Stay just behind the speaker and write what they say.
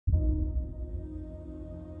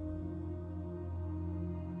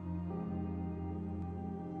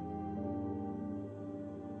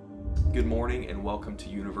Good morning and welcome to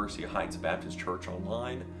University Heights Baptist Church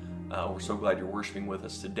Online. We're so glad you're worshiping with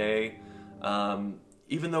us today.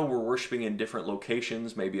 Even though we're worshiping in different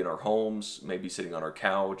locations, maybe in our homes, maybe sitting on our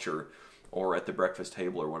couch or at the breakfast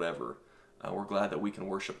table or whatever, we're glad that we can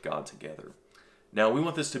worship God together. Now, we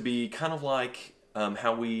want this to be kind of like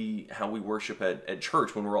how we worship at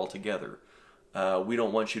church when we're all together. We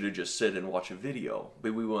don't want you to just sit and watch a video,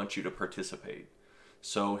 but we want you to participate.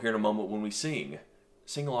 So here in a moment when we sing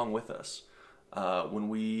along with us. When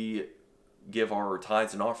we give our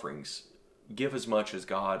tithes and offerings, give as much as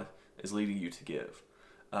God is leading you to give.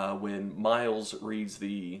 When Miles reads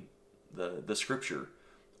the scripture,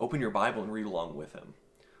 open your Bible and read along with him.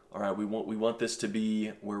 All right, we want this to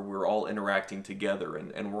be where we're all interacting together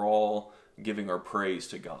and we're all giving our praise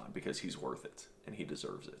to God because He's worth it and He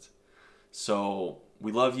deserves it. So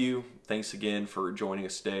we love you. Thanks again for joining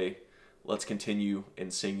us today. Let's continue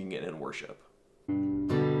in singing and in worship.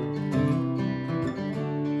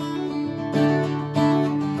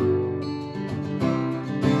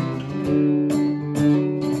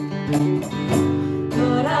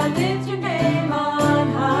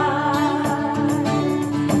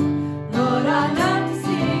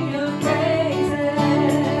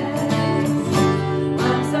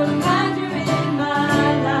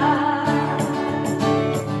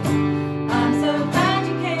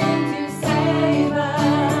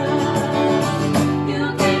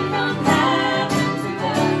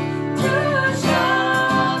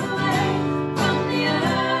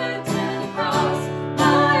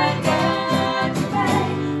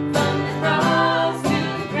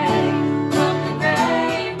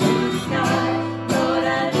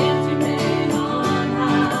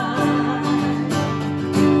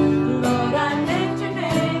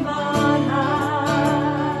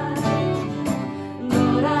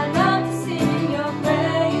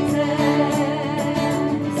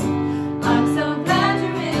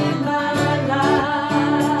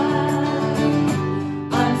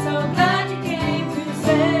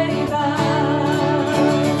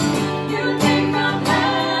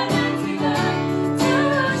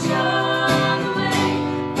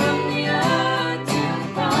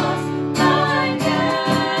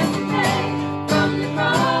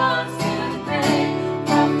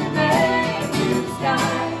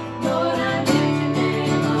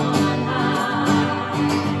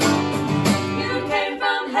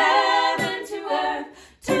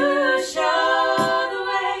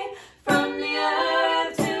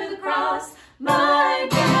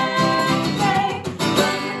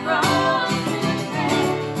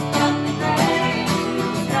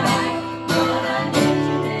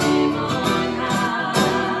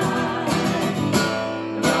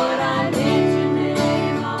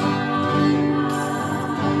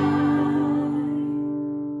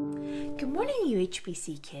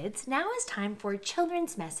 HBC kids. Now is time for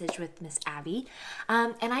Children's Message with Miss Abby.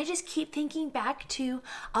 And I just keep thinking back to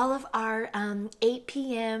all of our 8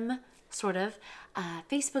 p.m. sort of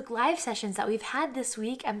Facebook Live sessions that we've had this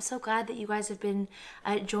week. I'm so glad that you guys have been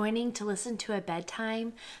joining to listen to a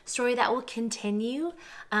bedtime story that will continue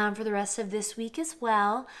for the rest of this week as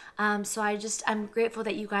well. So I'm grateful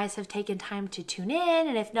that you guys have taken time to tune in,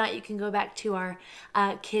 and if not, you can go back to our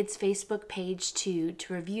kids Facebook page to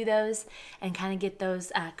review those and kind of get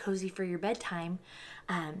those cozy for your bedtime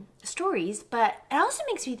stories. But it also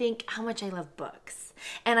makes me think how much I love books.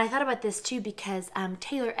 And I thought about this too because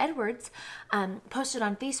Taylor Edwards posted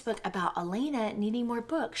on Facebook about Elena needing more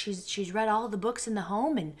books. She's read all the books in the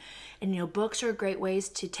home, and you know, books are great ways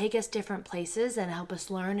to take us different places and help us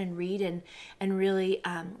learn and read and really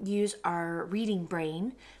use our reading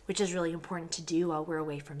brain, which is really important to do while we're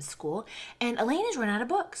away from school. And Elena's run out of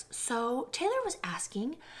books. So Taylor was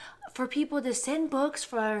asking for people to send books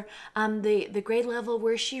for the grade level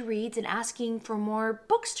where she reads and asking for more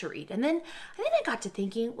books to read. And then I got to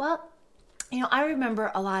thinking, well, you know, I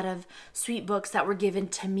remember a lot of sweet books that were given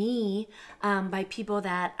to me by people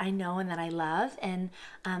that I know and that I love, and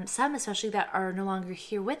some especially that are no longer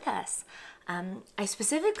here with us. I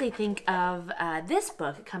specifically think of this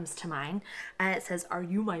book. It comes to mind. It says, "Are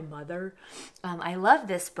You My Mother?" I love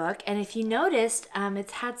this book, and if you noticed,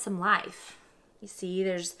 it's had some life. You see,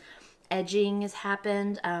 there's edging has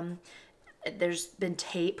happened. There's been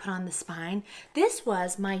tape put on the spine. This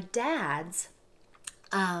was my dad's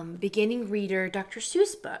beginning reader Dr.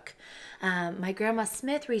 Seuss book. My grandma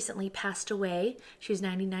Smith recently passed away. She was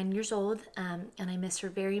 99 years old, and I miss her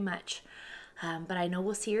very much. But I know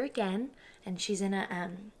we'll see her again, and she's in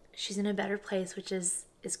a better place, which is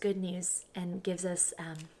good news and gives us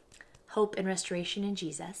hope and restoration in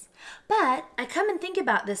Jesus. But I come and think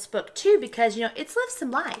about this book too because, you know, it's lived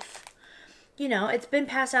some life. it's been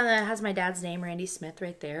passed down that it has my dad's name, Randy Smith,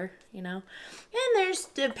 right there, And there's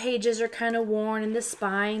the pages are kind of worn and the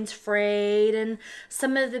spine's frayed, and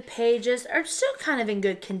some of the pages are still kind of in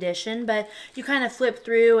good condition, but you kind of flip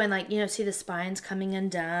through and see the spines coming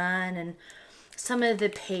undone, and some of the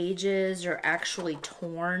pages are actually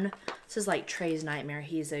torn. This is like Trey's nightmare.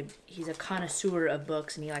 He's a connoisseur of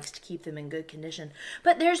books, and he likes to keep them in good condition.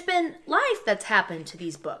 But there's been life that's happened to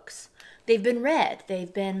these books. They've been read.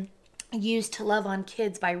 They've been used to love on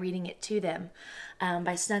kids by reading it to them,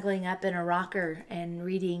 by snuggling up in a rocker and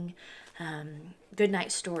reading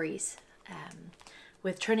goodnight stories,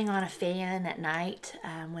 with turning on a fan at night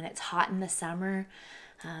when it's hot in the summer,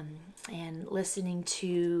 and listening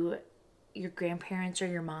to your grandparents or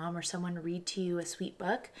your mom or someone read to you a sweet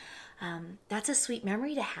book. That's a sweet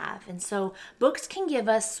memory to have. And so books can give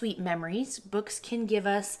us sweet memories. Books can give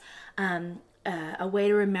us a way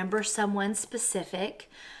to remember someone specific.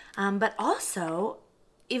 But also,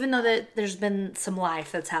 even though there's been some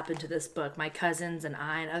life that's happened to this book, my cousins and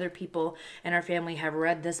I and other people in our family have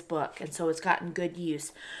read this book, and so it's gotten good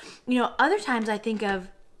use. Other times I think of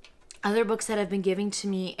other books that have been given to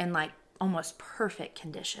me in almost perfect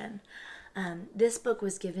condition. This book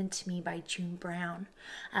was given to me by June Brown,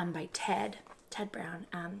 by Ted Brown.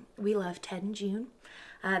 We love Ted and June.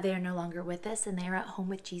 They are no longer with us, and they are at home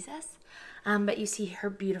with Jesus. But you see her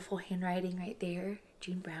beautiful handwriting right there,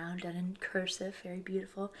 June Brown, done in cursive, very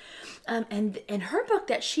beautiful. And her book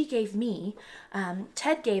that she gave me,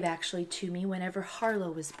 Ted gave actually to me whenever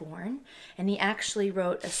Harlow was born. And he actually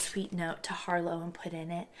wrote a sweet note to Harlow and put in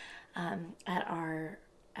it at our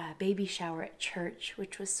baby shower at church,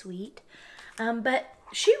 which was sweet. But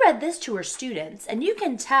she read this to her students, and you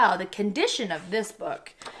can tell the condition of this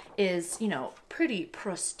book is, pretty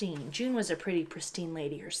pristine. June was a pretty pristine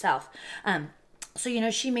lady herself.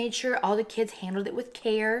 So, she made sure all the kids handled it with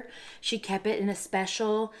care. She kept it in a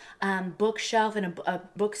special bookshelf and a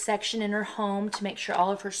book section in her home to make sure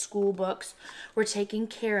all of her school books were taken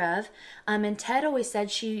care of. And Ted always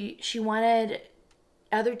said she wanted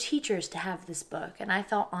other teachers to have this book, and I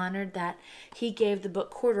felt honored that he gave the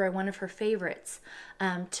book Corduroy, one of her favorites,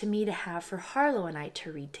 to me to have for Harlow and I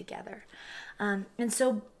to read together. And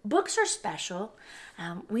so books are special.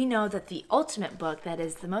 We know that the ultimate book that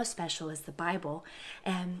is the most special is the Bible,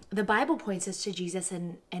 and the Bible points us to Jesus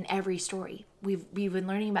in every story. We've been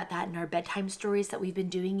learning about that in our bedtime stories that we've been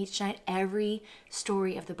doing each night. Every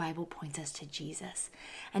story of the Bible points us to Jesus,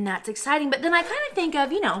 and that's exciting. But then I kind of think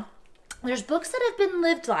of, there's books that have been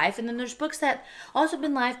lived life, and then there's books that also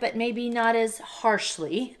been life, but maybe not as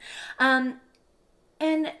harshly. And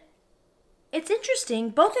it's interesting,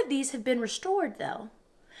 both of these have been restored, though.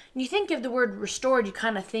 When you think of the word restored, you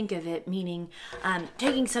kind of think of it meaning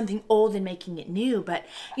taking something old and making it new. But,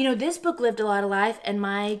 this book lived a lot of life, and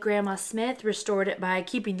my Grandma Smith restored it by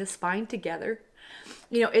keeping the spine together.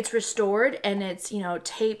 It's restored, and it's,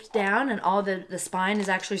 taped down, and all the spine has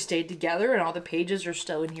actually stayed together, and all the pages are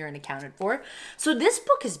still in here and accounted for. So this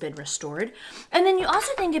book has been restored. And then you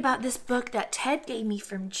also think about this book that Ted gave me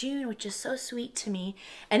from June, which is so sweet to me.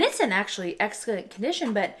 And it's in actually excellent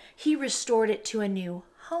condition, but he restored it to a new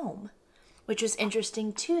home, which was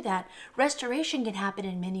interesting too, that restoration can happen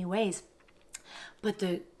in many ways. But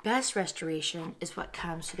the best restoration is what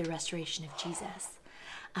comes through the restoration of Jesus.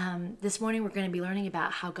 This morning we're going to be learning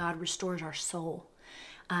about how God restores our soul,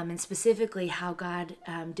 and specifically how God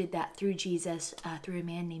did that through Jesus, through a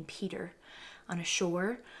man named Peter on a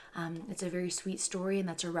shore. It's a very sweet story, and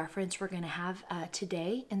that's a reference we're going to have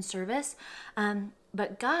today in service.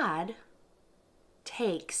 But God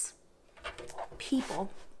takes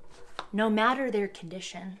people, no matter their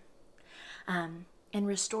condition, and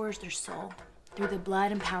restores their soul through the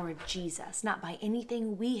blood and power of Jesus, not by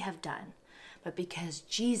anything we have done, but because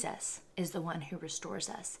Jesus is the one who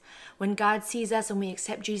restores us. When God sees us and we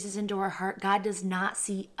accept Jesus into our heart, God does not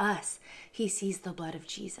see us. He sees the blood of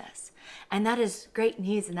Jesus. And that is great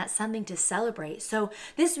news, and that's something to celebrate. So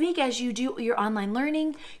this week, as you do your online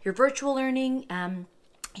learning, your virtual learning,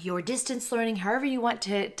 your distance learning, however you want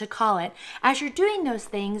to call it, as you're doing those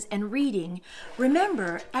things and reading,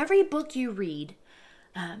 remember, every book you read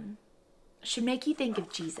should make you think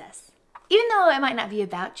of Jesus. Even though it might not be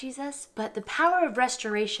about Jesus, but the power of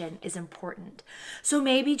restoration is important. So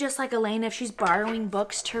maybe just like Elaine, if she's borrowing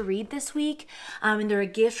books to read this week, and they're a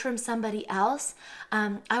gift from somebody else,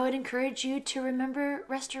 I would encourage you to remember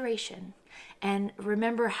restoration and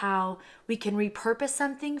remember how we can repurpose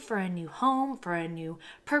something for a new home, for a new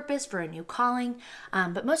purpose, for a new calling.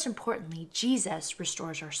 But most importantly, Jesus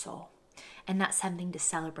restores our soul. and that's something to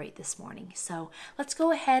celebrate this morning. So let's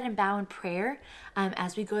go ahead and bow in prayer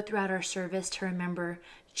as we go throughout our service to remember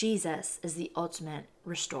Jesus is the ultimate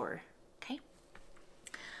restorer. Okay?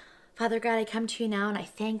 Father God, I come to you now and I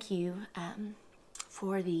thank you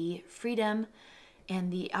for the freedom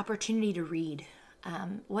and the opportunity to read.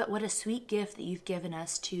 What a sweet gift that you've given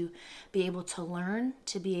us to be able to learn,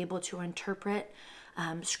 to be able to interpret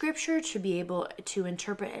Scripture, to be able to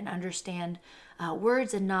interpret and understand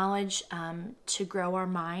words and knowledge, to grow our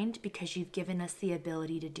mind, because you've given us the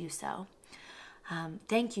ability to do so.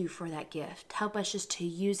 Thank you for that gift. Help us just to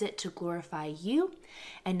use it to glorify you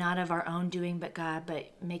and not of our own doing, but God,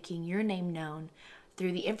 but making your name known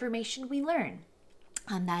through the information we learn.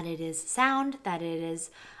 That it is sound, that it is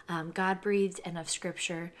God-breathed and of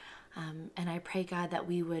Scripture. And I pray, God, that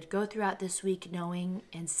we would go throughout this week knowing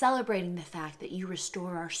and celebrating the fact that you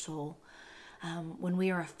restore our soul. When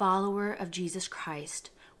we are a follower of Jesus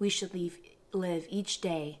Christ, we should live each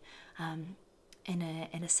day in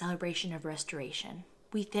a celebration of restoration.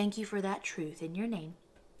 We thank you for that truth in your name.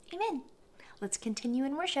 Amen. Let's continue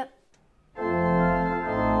in worship.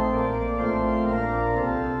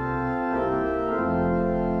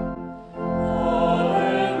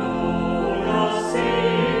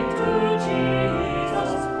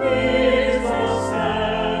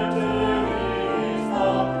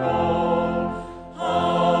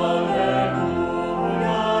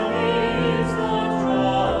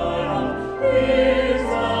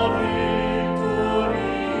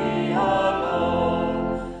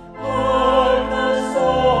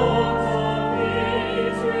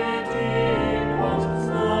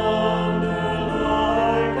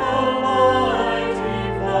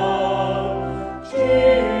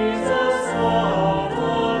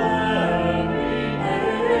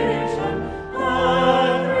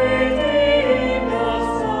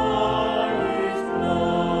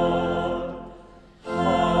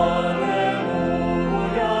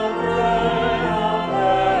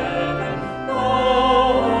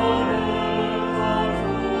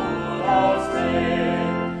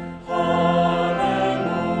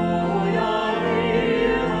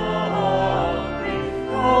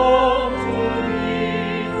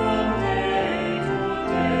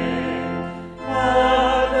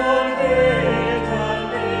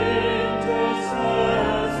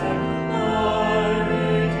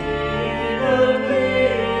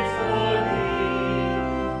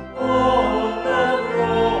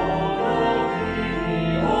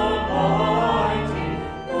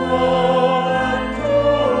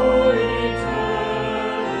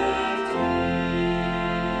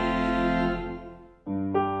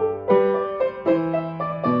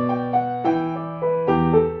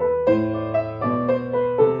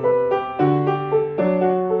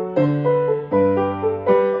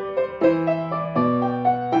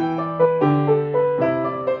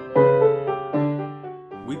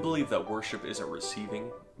 Worship isn't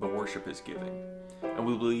receiving, but worship is giving. And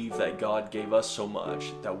we believe that God gave us so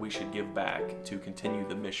much that we should give back to continue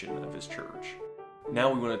the mission of His church.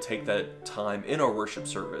 Now we want to take that time in our worship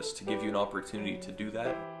service to give you an opportunity to do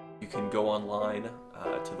that. You can go online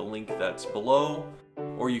to the link that's below,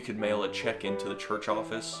 or you can mail a check into the church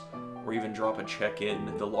office, or even drop a check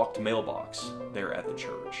in the locked mailbox there at the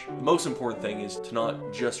church. The most important thing is to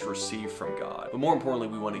not just receive from God, but more importantly,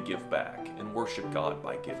 we want to give back and worship God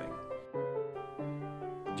by giving.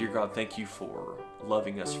 Dear God, thank you for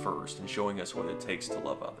loving us first and showing us what it takes to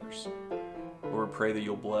love others. Lord, pray that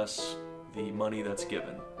you'll bless the money that's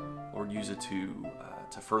given. Lord, use it to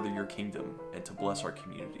further your kingdom and to bless our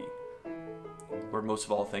community. Lord, most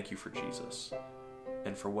of all, thank you for Jesus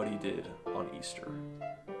and for what he did on Easter.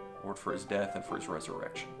 Lord, for his death and for his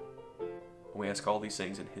resurrection. And we ask all these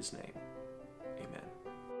things in his name. Amen.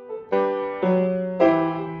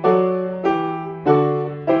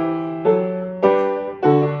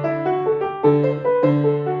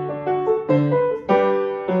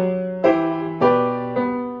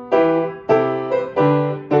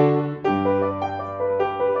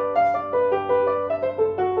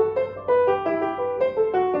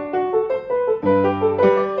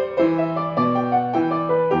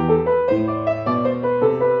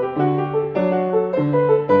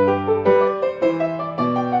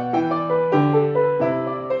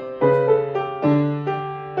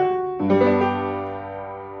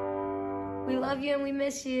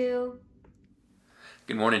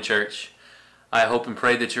 Good morning, church. I hope and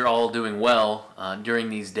pray that you're all doing well during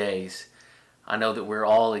these days. I know that we're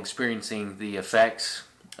all experiencing the effects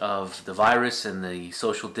of the virus and the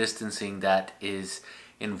social distancing that is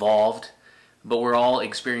involved, but we're all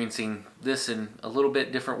experiencing this in a little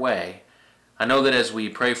bit different way. I know that as we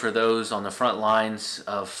pray for those on the front lines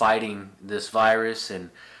of fighting this virus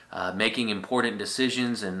and making important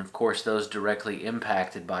decisions, and of course those directly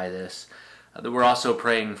impacted by this, that we're also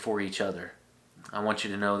praying for each other. I want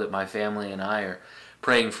you to know that my family and I are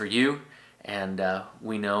praying for you, and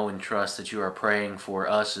we know and trust that you are praying for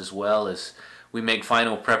us as well as we make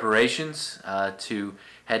final preparations to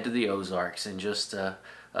head to the Ozarks in just a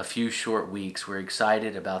few short weeks. We're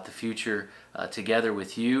excited about the future together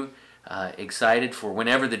with you. Excited for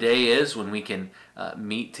whenever the day is when we can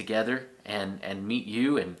meet together and meet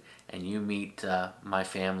you and you meet my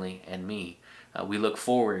family and me. We look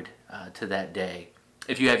forward to that day.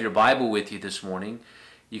 If you have your Bible with you this morning,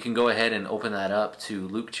 you can go ahead and open that up to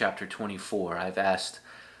Luke chapter 24. I've asked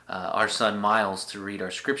our son Miles to read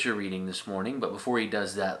our scripture reading this morning, but before he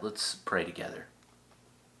does that, let's pray together.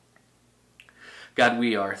 God,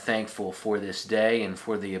 we are thankful for this day and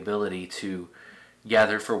for the ability to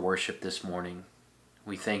gather for worship this morning.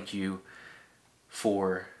 We thank you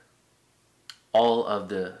for all of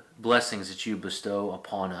the blessings that you bestow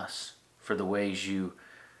upon us, for the ways you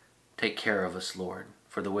take care of us, Lord,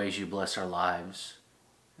 for the ways you bless our lives.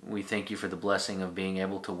 We thank you for the blessing of being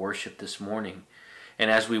able to worship this morning.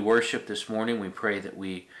 And as we worship this morning, we pray that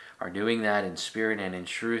we are doing that in spirit and in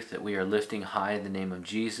truth, that we are lifting high the name of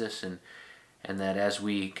Jesus, and that as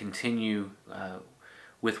we continue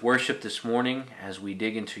with worship this morning, as we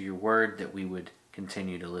dig into your word, that we would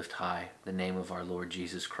continue to lift high the name of our Lord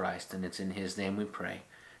Jesus Christ. And it's in his name we pray.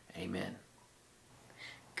 Amen.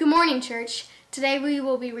 Good morning, church. Today we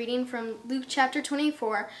will be reading from Luke chapter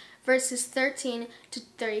 24, verses 13 to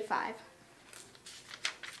 35.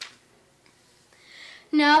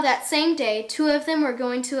 Now that same day, two of them were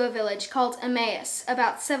going to a village called Emmaus,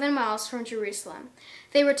 about 7 miles from Jerusalem.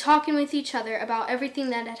 They were talking with each other about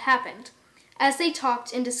everything that had happened. As they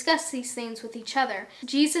talked and discussed these things with each other,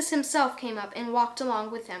 Jesus himself came up and walked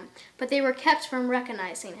along with them, but they were kept from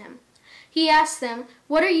recognizing him. He asked them,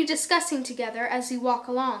 "What are you discussing together as you walk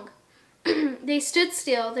along?" They stood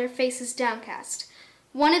still, their faces downcast.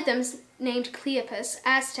 One of them, named Cleopas,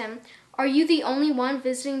 asked him, "Are you the only one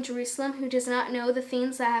visiting Jerusalem who does not know the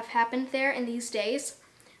things that have happened there in these days?"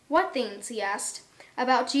 "What things?" he asked.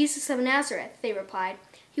 "About Jesus of Nazareth," they replied.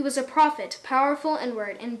 "He was a prophet, powerful in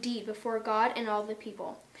word and deed before God and all the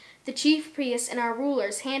people. The chief priests and our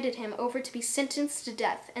rulers handed him over to be sentenced to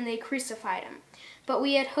death, and they crucified him. But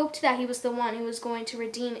we had hoped that he was the one who was going to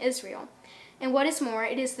redeem Israel. And what is more,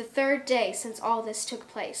 it is the 3rd day since all this took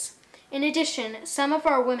place. In addition, some of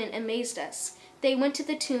our women amazed us. They went to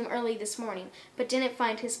the tomb early this morning, but didn't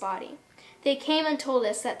find his body. They came and told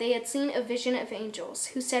us that they had seen a vision of angels,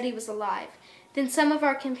 who said he was alive. Then some of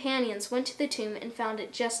our companions went to the tomb and found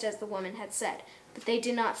it just as the woman had said, but they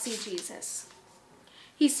did not see Jesus."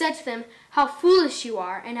 He said to them, "How foolish you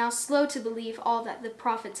are, and how slow to believe all that the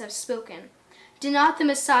prophets have spoken. Did not the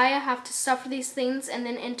Messiah have to suffer these things and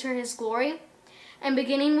then enter his glory?" And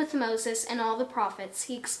beginning with Moses and all the prophets,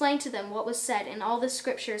 he explained to them what was said in all the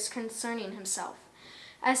scriptures concerning himself.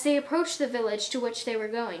 As they approached the village to which they were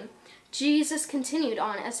going, Jesus continued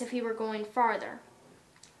on as if he were going farther.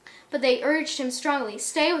 But they urged him strongly,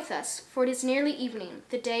 "Stay with us, for it is nearly evening.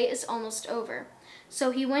 The day is almost over."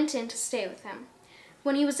 So he went in to stay with them.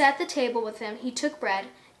 When he was at the table with them, he took bread,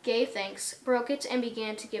 gave thanks, broke it, and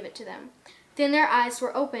began to give it to them. Then their eyes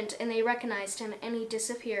were opened, and they recognized him, and he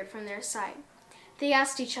disappeared from their sight. They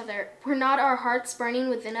asked each other, "Were not our hearts burning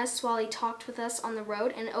within us while he talked with us on the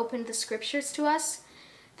road and opened the scriptures to us?"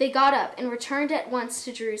 They got up and returned at once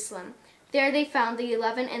to Jerusalem. There they found the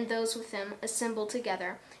 11 and those with them assembled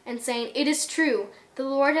together, and saying, "It is true, the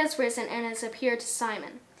Lord has risen and has appeared to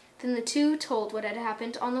Simon." Then the two told what had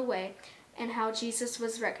happened on the way, and how Jesus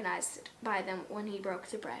was recognized by them when he broke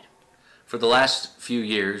the bread. For the last few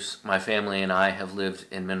years, my family and I have lived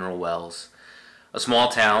in Mineral Wells, a small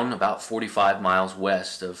town about 45 miles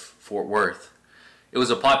west of Fort Worth. It was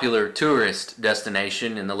a popular tourist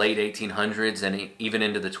destination in the late 1800s and even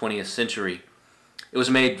into the 20th century. It was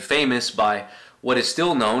made famous by what is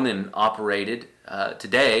still known and operated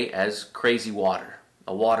today as crazy water,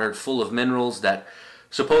 a water full of minerals that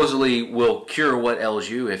supposedly will cure what ails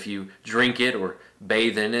you if you drink it or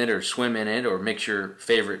bathe in it or swim in it or mix your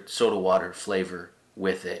favorite soda water flavor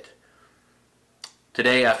with it.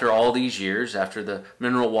 Today, after all these years, after the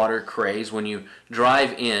mineral water craze, when you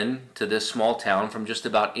drive in to this small town from just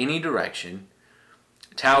about any direction,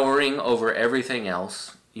 towering over everything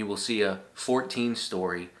else, you will see a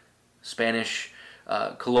 14-story Spanish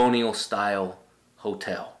colonial-style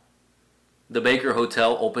hotel. The Baker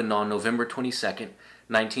Hotel opened on November 22nd,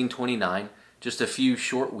 1929, just a few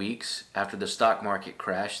short weeks after the stock market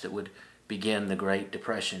crash that would begin the Great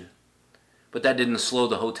Depression. But that didn't slow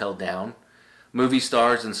the hotel down. Movie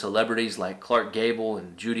stars and celebrities like Clark Gable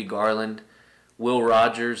and Judy Garland, Will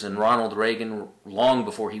Rogers and Ronald Reagan, long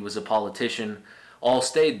before he was a politician, all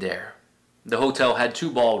stayed there. The hotel had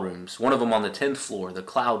 2 ballrooms, one of them on the 10th floor, the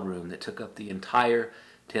Cloud Room, that took up the entire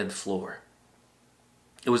 10th floor.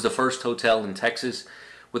 It was the first hotel in Texas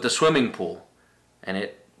with a swimming pool, and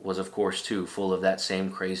it was, of course, too, full of that same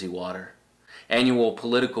crazy water. Annual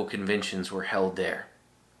political conventions were held there.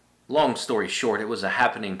 Long story short, it was a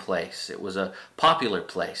happening place. It was a popular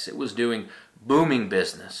place. It was doing booming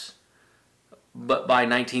business. But by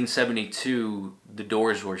 1972, the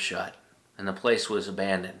doors were shut, and the place was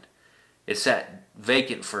abandoned. It sat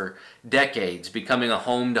vacant for decades, becoming a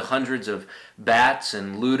home to hundreds of bats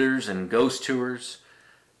and looters and ghost tours.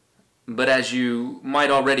 But as you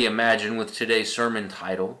might already imagine with today's sermon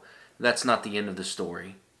title, that's not the end of the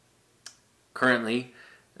story. Currently,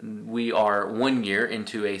 we are 1 year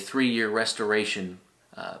into a 3-year restoration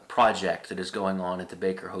project that is going on at the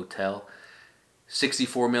Baker Hotel.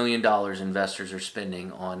 $64 million investors are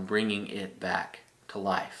spending on bringing it back to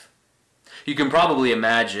life. You can probably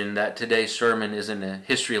imagine that today's sermon isn't a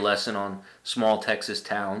history lesson on small Texas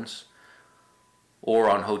towns or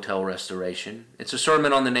on hotel restoration. It's a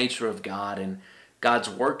sermon on the nature of God and God's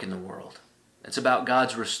work in the world. It's about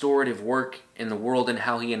God's restorative work in the world and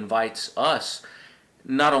how He invites us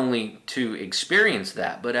not only to experience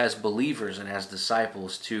that, but as believers and as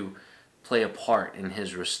disciples to play a part in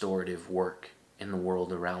His restorative work in the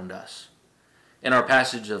world around us. In our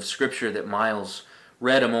passage of Scripture that Miles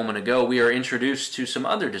read a moment ago, we are introduced to some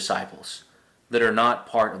other disciples that are not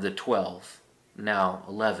part of the 12, now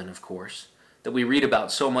 11 of course, that we read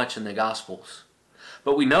about so much in the Gospels.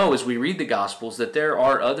 But we know as we read the Gospels that there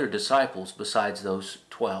are other disciples besides those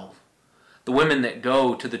 12. The women that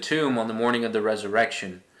go to the tomb on the morning of the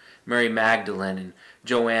resurrection, Mary Magdalene and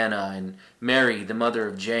Joanna and Mary, the mother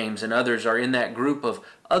of James, and others are in that group of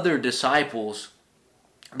other disciples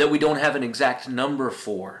that we don't have an exact number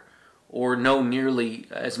for or know nearly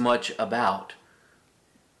as much about.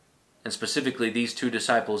 And specifically these 2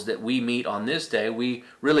 disciples that we meet on this day, we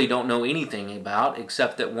really don't know anything about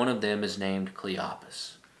except that one of them is named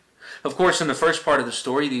Cleopas. Of course, in the first part of the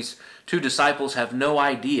story, these 2 disciples have no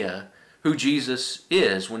idea who Jesus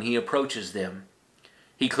is when He approaches them.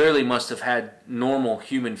 He clearly must have had normal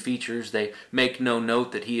human features. They make no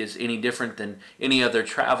note that He is any different than any other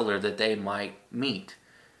traveler that they might meet.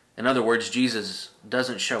 In other words, Jesus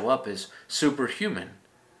doesn't show up as superhuman.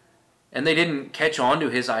 And they didn't catch on to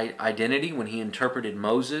His identity when He interpreted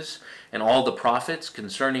Moses and all the prophets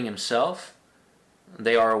concerning Himself.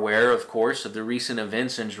 They are aware, of course, of the recent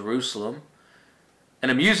events in Jerusalem.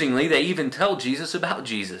 And amusingly, they even tell Jesus about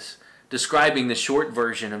Jesus, describing the short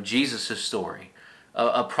version of Jesus' story.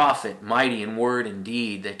 A prophet, mighty in word and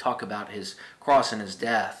deed. They talk about His cross and His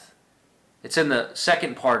death. It's in the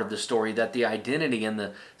second part of the story that the identity and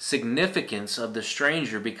the significance of the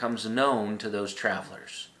stranger becomes known to those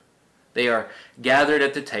travelers. They are gathered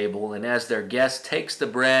at the table, and as their guest takes the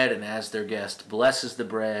bread, and as their guest blesses the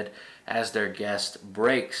bread, as their guest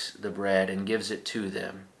breaks the bread and gives it to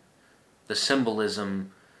them, the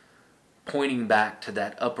symbolism pointing back to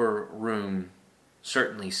that upper room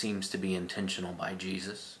certainly seems to be intentional by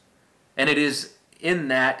Jesus. And it is in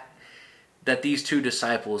that these 2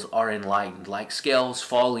 disciples are enlightened, like scales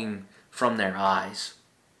falling from their eyes,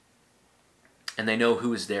 and they know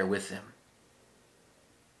who is there with them.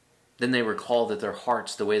 Then they recall that their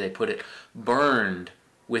hearts, the way they put it, burned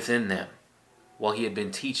within them while He had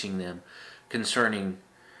been teaching them concerning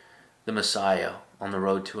the Messiah on the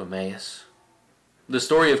road to Emmaus. The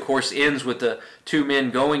story, of course, ends with the 2 men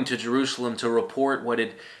going to Jerusalem to report what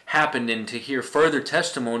had happened and to hear further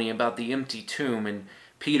testimony about the empty tomb and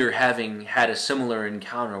Peter having had a similar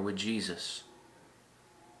encounter with Jesus.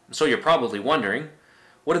 So you're probably wondering,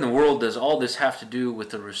 what in the world does all this have to do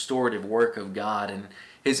with the restorative work of God and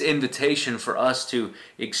His invitation for us to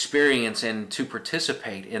experience and to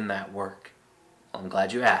participate in that work? Well, I'm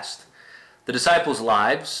glad you asked. The disciples'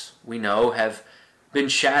 lives, we know, have been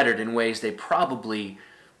shattered in ways they probably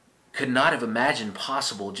could not have imagined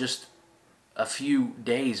possible just a few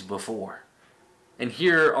days before. And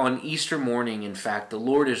here on Easter morning, in fact, the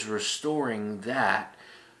Lord is restoring that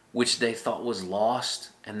which they thought was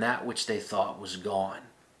lost and that which they thought was gone.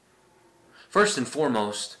 First and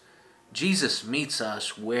foremost, Jesus meets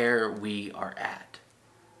us where we are at.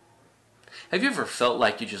 Have you ever felt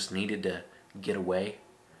like you just needed to get away?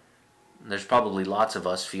 There's probably lots of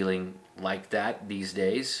us feeling like that these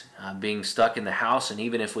days, being stuck in the house, and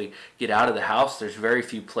even if we get out of the house, there's very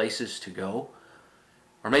few places to go.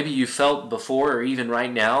 Or maybe you felt before or even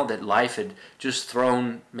right now that life had just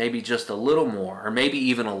thrown maybe just a little more or maybe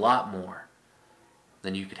even a lot more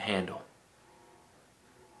than you could handle.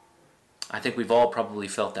 I think we've all probably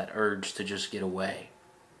felt that urge to just get away.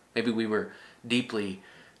 Maybe we were deeply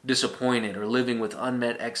disappointed or living with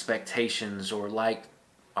unmet expectations or like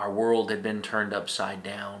our world had been turned upside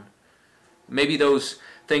down. Maybe those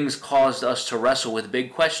things caused us to wrestle with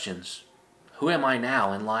big questions. Who am I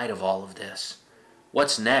now in light of all of this?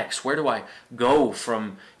 What's next? Where do I go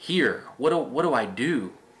from here? What do I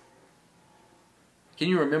do? Can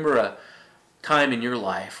you remember a time in your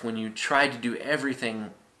life when you tried to do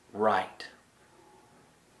everything right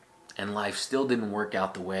and life still didn't work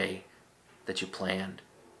out the way that you planned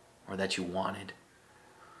or that you wanted?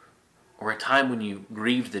 Or a time when you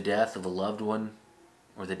grieved the death of a loved one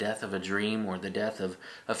or the death of a dream or the death of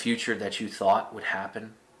a future that you thought would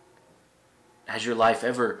happen? Has your life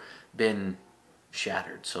ever been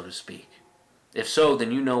shattered, so to speak? If so,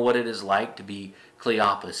 then you know what it is like to be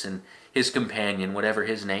Cleopas and his companion, whatever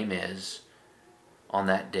his name is, on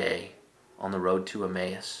that day on the road to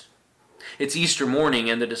Emmaus. It's Easter morning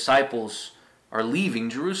and the disciples are leaving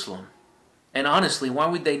Jerusalem. And honestly, why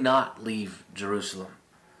would they not leave Jerusalem?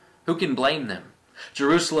 Who can blame them?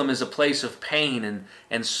 Jerusalem is a place of pain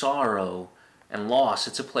and sorrow and loss.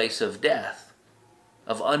 It's a place of death,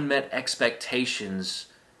 of unmet expectations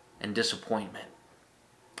and disappointment.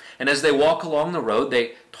 And as they walk along the road,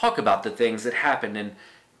 they talk about the things that happened. And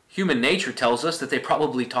human nature tells us that they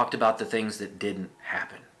probably talked about the things that didn't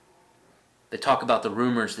happen. They talk about the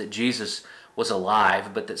rumors that Jesus was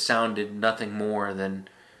alive, but that sounded nothing more than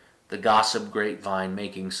the gossip grapevine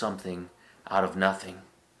making something out of nothing.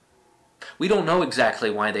 We don't know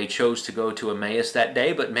exactly why they chose to go to Emmaus that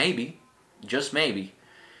day, but maybe, just maybe,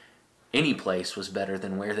 any place was better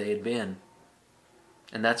than where they had been.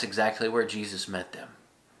 And that's exactly where Jesus met them.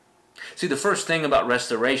 See, the first thing about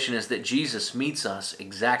restoration is that Jesus meets us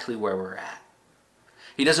exactly where we're at.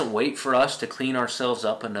 He doesn't wait for us to clean ourselves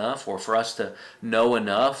up enough or for us to know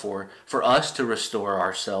enough or for us to restore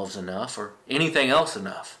ourselves enough or anything else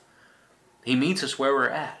enough. He meets us where we're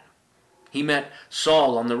at. He met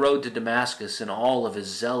Saul on the road to Damascus in all of his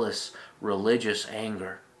zealous religious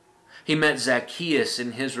anger. He met Zacchaeus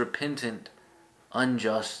in his repentant,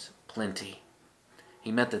 unjust plenty.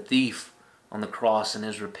 He met the thief on the cross in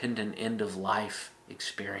his repentant end-of-life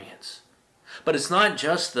experience. But it's not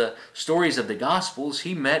just the stories of the Gospels.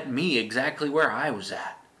 He met me exactly where I was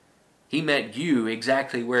at. He met you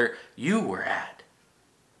exactly where you were at.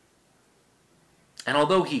 And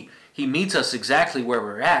although he meets us exactly where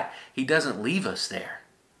we're at, he doesn't leave us there.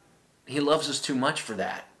 He loves us too much for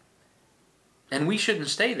that. And we shouldn't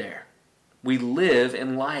stay there. We live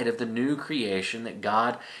in light of the new creation that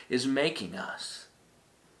God is making us.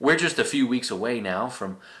 We're just a few weeks away now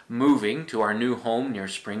from moving to our new home near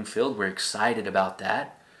Springfield. We're excited about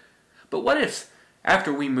that. But what if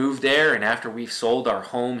after we move there and after we've sold our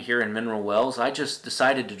home here in Mineral Wells, I just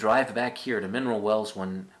decided to drive back here to Mineral Wells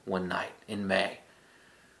one night in May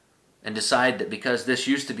and decide that because this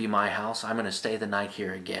used to be my house, I'm going to stay the night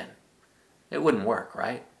here again? It wouldn't work,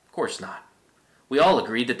 right? Of course not. We all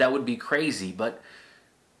agreed that that would be crazy, but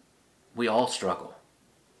we all struggle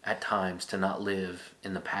at times to not live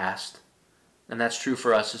in the past. And that's true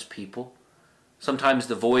for us as people. Sometimes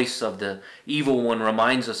the voice of the evil one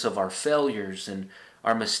reminds us of our failures and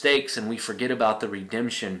our mistakes, and we forget about the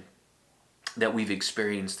redemption that we've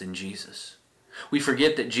experienced in Jesus. We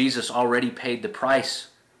forget that Jesus already paid the price,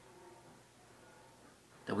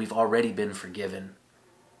 that we've already been forgiven.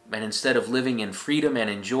 And instead of living in freedom and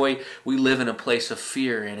in joy, we live in a place of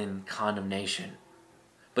fear and in condemnation.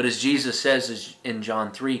 But as Jesus says in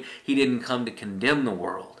John 3, he didn't come to condemn the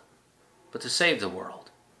world, but to save the world.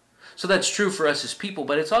 So that's true for us as people,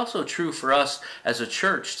 but it's also true for us as a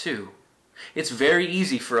church too. It's very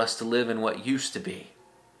easy for us to live in what used to be,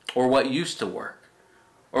 or what used to work,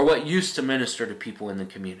 or what used to minister to people in the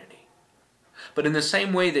community. But in the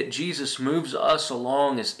same way that Jesus moves us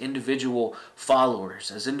along as individual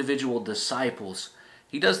followers, as individual disciples,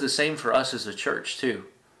 he does the same for us as a church too.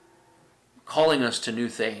 Calling us to new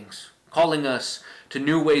things, calling us to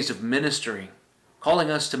new ways of ministering,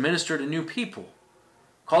 calling us to minister to new people,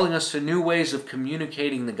 calling us to new ways of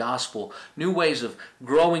communicating the gospel, new ways of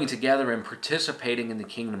growing together and participating in the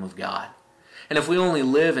kingdom of God. And if we only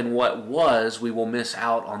live in what was, we will miss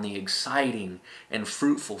out on the exciting and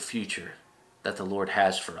fruitful future that the Lord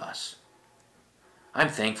has for us. I'm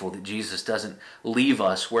thankful that Jesus doesn't leave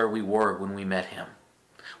us where we were when we met him.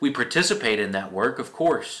 We participate in that work, of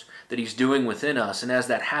course, that he's doing within us. And as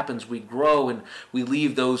that happens, we grow and we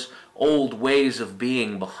leave those old ways of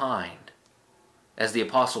being behind. as the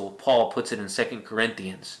Apostle Paul puts it in 2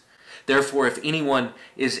 Corinthians. Therefore, if anyone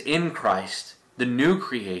is in Christ, the new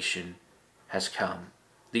creation has come.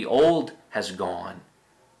 The old has gone,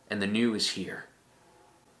 and the new is here.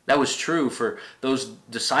 That was true for those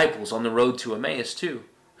disciples on the road to Emmaus too.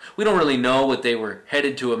 We don't really know what they were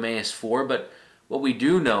headed to Emmaus for, but what we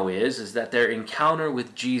do know is that their encounter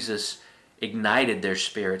with Jesus ignited their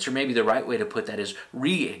spirits, or maybe the right way to put that is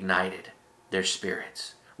reignited their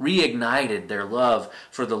spirits, reignited their love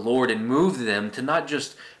for the Lord, and moved them to not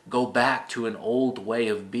just go back to an old way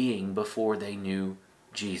of being before they knew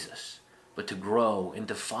Jesus, but to grow and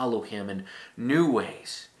to follow him in new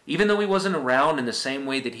ways, even though he wasn't around in the same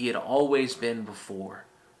way that he had always been before,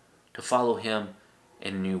 to follow him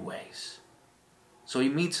in new ways. So he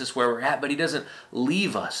meets us where we're at, but he doesn't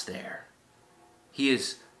leave us there. He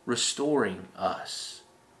is restoring us.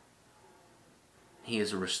 He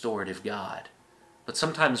is a restorative God. But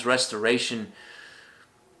sometimes restoration,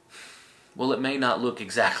 well, it may not look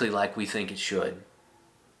exactly like we think it should.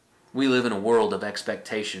 We live in a world of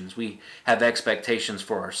expectations. We have expectations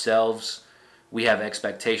for ourselves. We have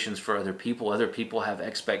expectations for other people. Other people have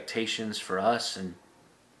expectations for us. And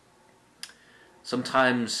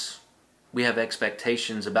sometimes we have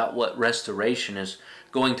expectations about what restoration is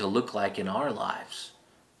going to look like in our lives,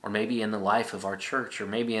 or maybe in the life of our church, or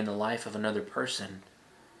maybe in the life of another person.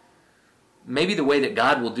 Maybe the way that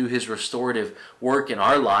God will do his restorative work in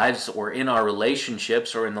our lives, or in our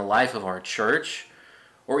relationships, or in the life of our church,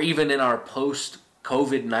 or even in our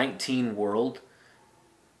post-COVID-19 world,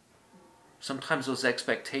 sometimes those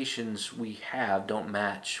expectations we have don't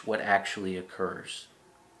match what actually occurs.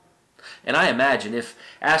 And I imagine if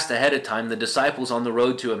asked ahead of time, the disciples on the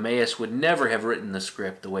road to Emmaus would never have written the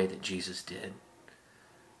script the way that Jesus did.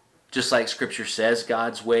 Just like Scripture says,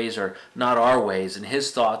 God's ways are not our ways, and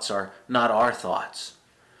his thoughts are not our thoughts.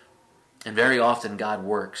 And very often God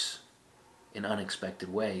works in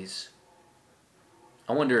unexpected ways.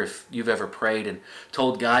 I wonder if you've ever prayed and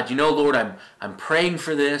told God, you know, Lord, I'm praying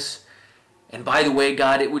for this. And by the way,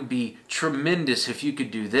 God, it would be tremendous if you could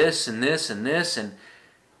do this and this and this,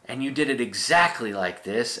 and you did it exactly like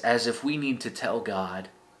this, as if we need to tell God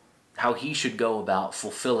how he should go about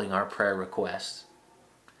fulfilling our prayer requests.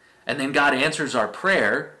 And then God answers our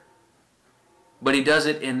prayer, but he does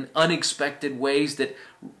it in unexpected ways that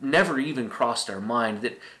never even crossed our mind,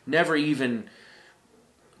 that never even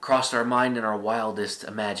crossed our mind in our wildest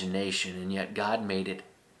imagination, and yet God made it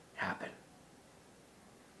happen.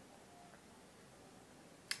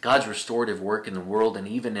 God's restorative work in the world, and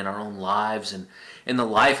even in our own lives and in the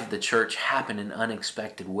life of the church, happen in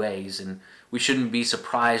unexpected ways, and we shouldn't be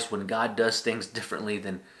surprised when God does things differently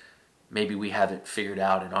than maybe we have it figured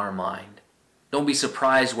out in our mind. Don't be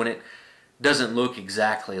surprised when it doesn't look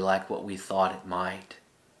exactly like what we thought it might.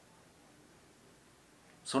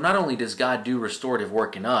 So not only does God do restorative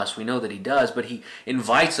work in us, we know that he does, but he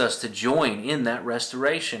invites us to join in that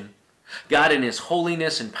restoration. God in his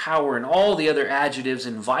holiness and power and all the other adjectives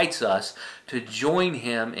invites us to join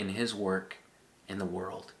him in his work in the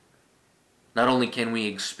world. Not only can we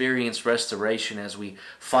experience restoration as we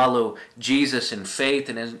follow Jesus in faith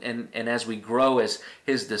and as we grow as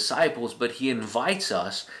his disciples, but he invites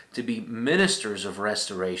us to be ministers of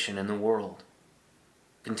restoration in the world.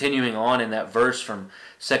 Continuing on in that verse from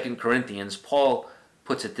 2 Corinthians, Paul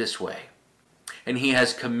puts it this way, and he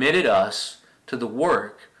has committed us to the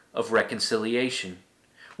work of reconciliation.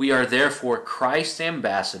 We are therefore Christ's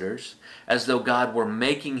ambassadors, as though God were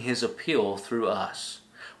making his appeal through us.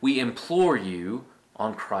 We implore you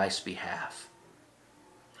on Christ's behalf.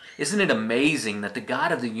 Isn't it amazing that the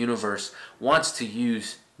God of the universe wants to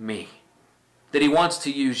use me? That he wants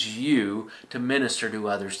to use you to minister to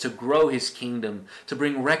others, to grow his kingdom, to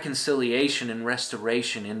bring reconciliation and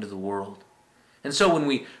restoration into the world. And so when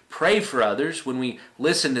we pray for others, when we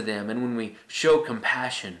listen to them, and when we show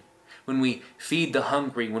compassion, when we feed the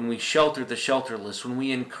hungry, when we shelter the shelterless, when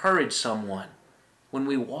we encourage someone, when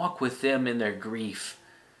we walk with them in their grief,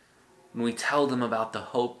 when we tell them about the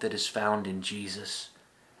hope that is found in Jesus,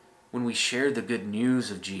 when we share the good news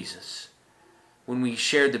of Jesus, when we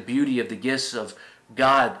share the beauty of the gifts of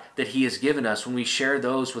God that he has given us, when we share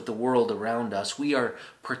those with the world around us, we are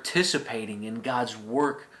participating in God's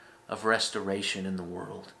work of restoration in the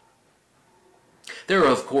world. There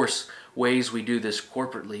are, of course, ways we do this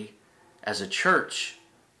corporately as a church,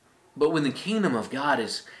 but when the kingdom of God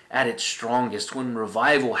is at its strongest, when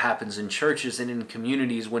revival happens in churches and in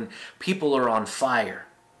communities, when people are on fire,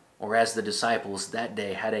 or as the disciples that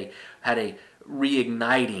day had a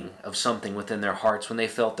reigniting of something within their hearts, when they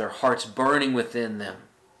felt their hearts burning within them,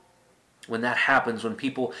 When that happens, when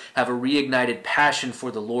people have a reignited passion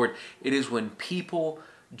for the Lord, it is when people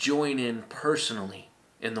join in personally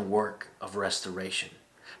in the work of restoration.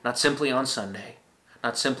 Not simply on Sunday,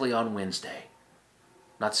 not simply on Wednesday,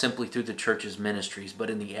 not simply through the church's ministries, but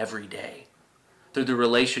in the everyday, through the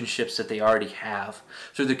relationships that they already have,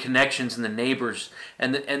 through the connections and the neighbors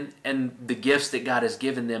and the gifts that God has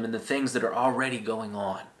given them and the things that are already going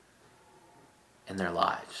on in their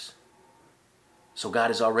lives. So God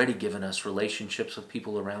has already given us relationships with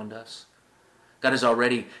people around us. God has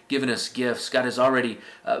already given us gifts. God has already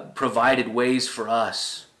provided ways for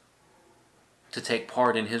us to take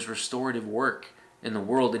part in His restorative work in the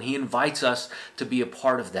world. And He invites us to be a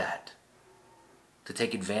part of that, to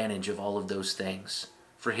take advantage of all of those things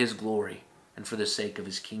for His glory and for the sake of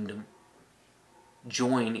His kingdom.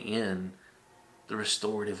 Join in the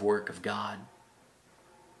restorative work of God.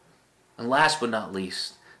 And last but not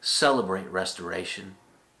least, celebrate restoration.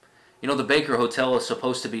 You know, the Baker Hotel is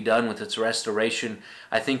supposed to be done with its restoration,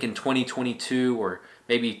 I think in 2022 or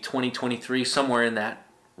maybe 2023, somewhere in that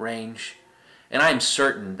range. And I am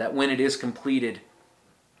certain that when it is completed,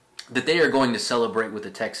 that they are going to celebrate with a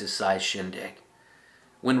Texas-sized shindig.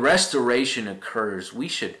 When restoration occurs, we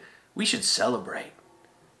should celebrate.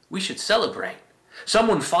 We should celebrate.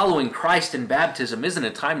 Someone following Christ in baptism isn't a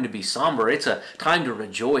time to be somber. It's a time to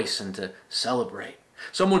rejoice and to celebrate.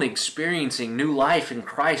 Someone experiencing new life in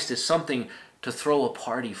Christ is something to throw a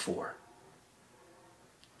party for.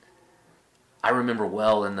 I remember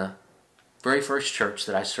well in the very first church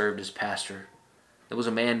that I served as pastor, there was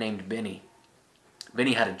a man named Benny.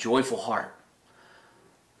 Benny had a joyful heart.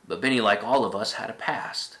 But Benny, like all of us, had a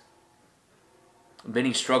past.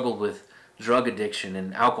 Benny struggled with drug addiction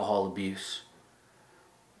and alcohol abuse.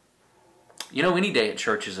 You know, any day at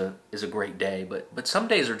church is a great day, but some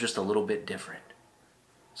days are just a little bit different.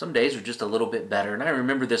 Some days are just a little bit better. And I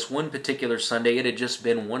remember this one particular Sunday, it had just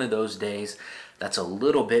been one of those days that's a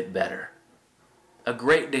little bit better. A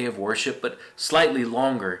great day of worship, but slightly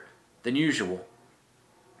longer than usual.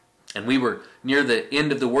 And we were near the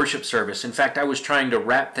end of the worship service. In fact, I was trying to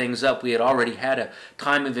wrap things up. We had already had a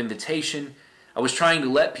time of invitation. I was trying to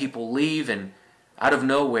let people leave, and out of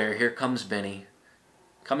nowhere, here comes Benny,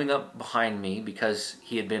 coming up behind me because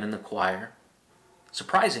he had been in the choir,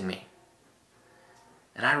 surprising me.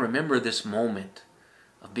 And I remember this moment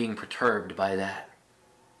of being perturbed by that.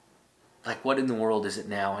 Like, what in the world is it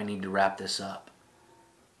now? I need to wrap this up.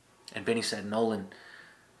 And Benny said, Nolan,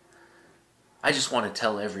 I just want to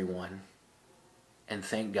tell everyone and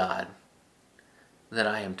thank God that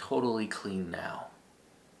I am totally clean now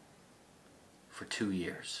for 2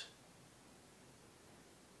 years.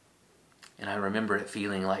 And I remember it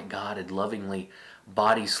feeling like God had lovingly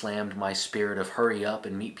body slammed my spirit of hurry up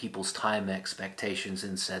and meet people's time expectations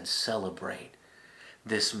and said, celebrate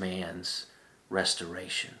this man's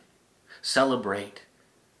restoration. Celebrate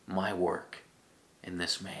my work in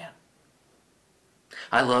this man.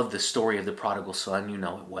 I love the story of the prodigal son. You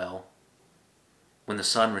know it well. When the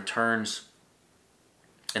son returns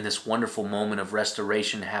and this wonderful moment of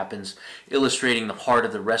restoration happens, illustrating the heart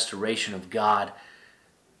of the restoration of God,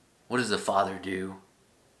 what does the father do?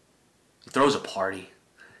 He throws a party.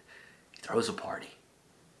 He throws a party.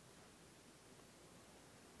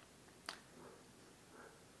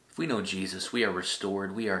 If we know Jesus, we are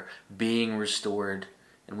restored. We are being restored.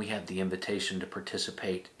 And we have the invitation to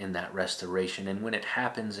participate in that restoration. And when it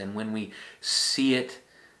happens and when we see it,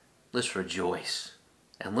 let's rejoice.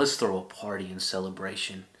 And let's throw a party in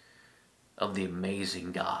celebration of the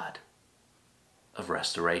amazing God of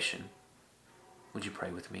restoration. Would you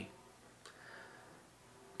pray with me?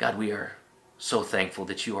 God, we are so thankful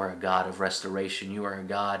that you are a God of restoration. You are a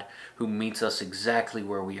God who meets us exactly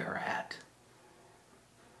where we are at.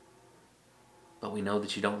 But we know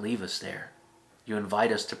that you don't leave us there. You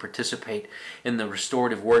invite us to participate in the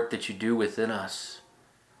restorative work that you do within us.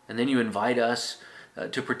 And then you invite us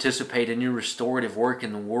to participate in your restorative work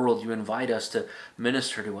in the world. You invite us to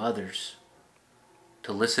minister to others,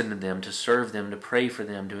 to listen to them, to serve them, to pray for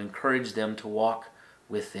them, to encourage them, to walk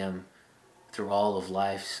with them through all of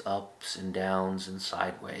life's ups and downs and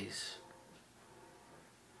sideways.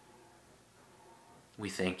 We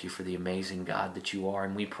thank you for the amazing God that you are,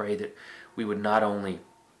 and we pray that we would not only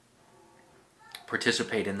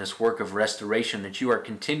participate in this work of restoration that you are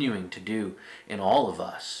continuing to do in all of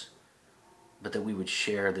us, but that we would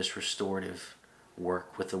share this restorative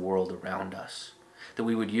work with the world around us. That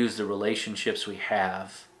we would use the relationships we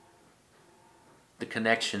have, the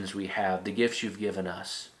connections we have, the gifts you've given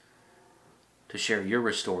us, to share your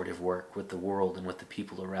restorative work with the world and with the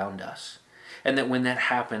people around us. And that when that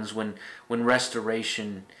happens, when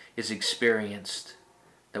restoration is experienced,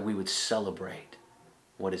 that we would celebrate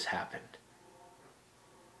what has happened.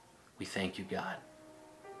 We thank you, God.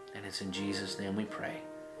 And it's in Jesus' name we pray.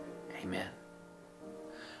 Amen.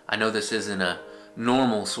 I know this isn't a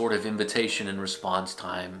normal sort of invitation and response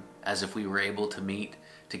time, as if we were able to meet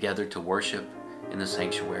together to worship in the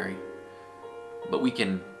sanctuary. But we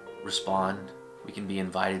can respond. We can be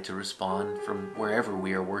invited to respond from wherever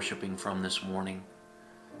we are worshiping from this morning.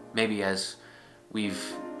 Maybe as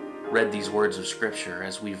we've read these words of Scripture,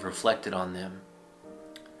 as we've reflected on them,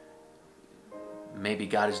 maybe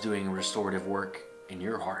God is doing a restorative work in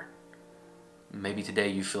your heart. Maybe today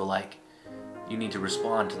you feel like you need to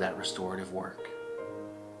respond to that restorative work.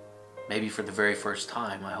 Maybe for the very first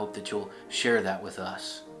time, I hope that you'll share that with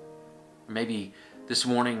us. Maybe this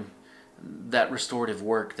morning, that restorative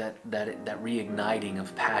work, that reigniting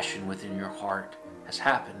of passion within your heart has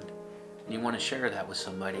happened. And you want to share that with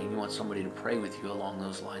somebody, and you want somebody to pray with you along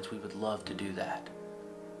those lines. We would love to do that.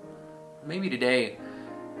 Maybe today,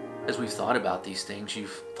 as we've thought about these things,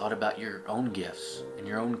 you've thought about your own gifts and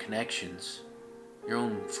your own connections, your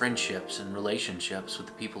own friendships and relationships with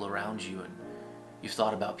the people around you, and you've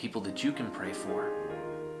thought about people that you can pray for.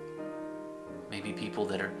 Maybe people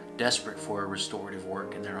that are desperate for a restorative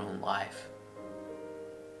work in their own life.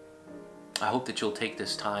 I hope that you'll take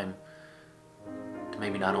this time to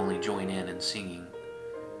maybe not only join in singing,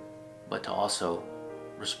 but to also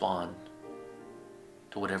respond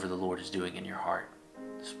to whatever the Lord is doing in your heart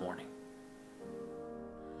this morning.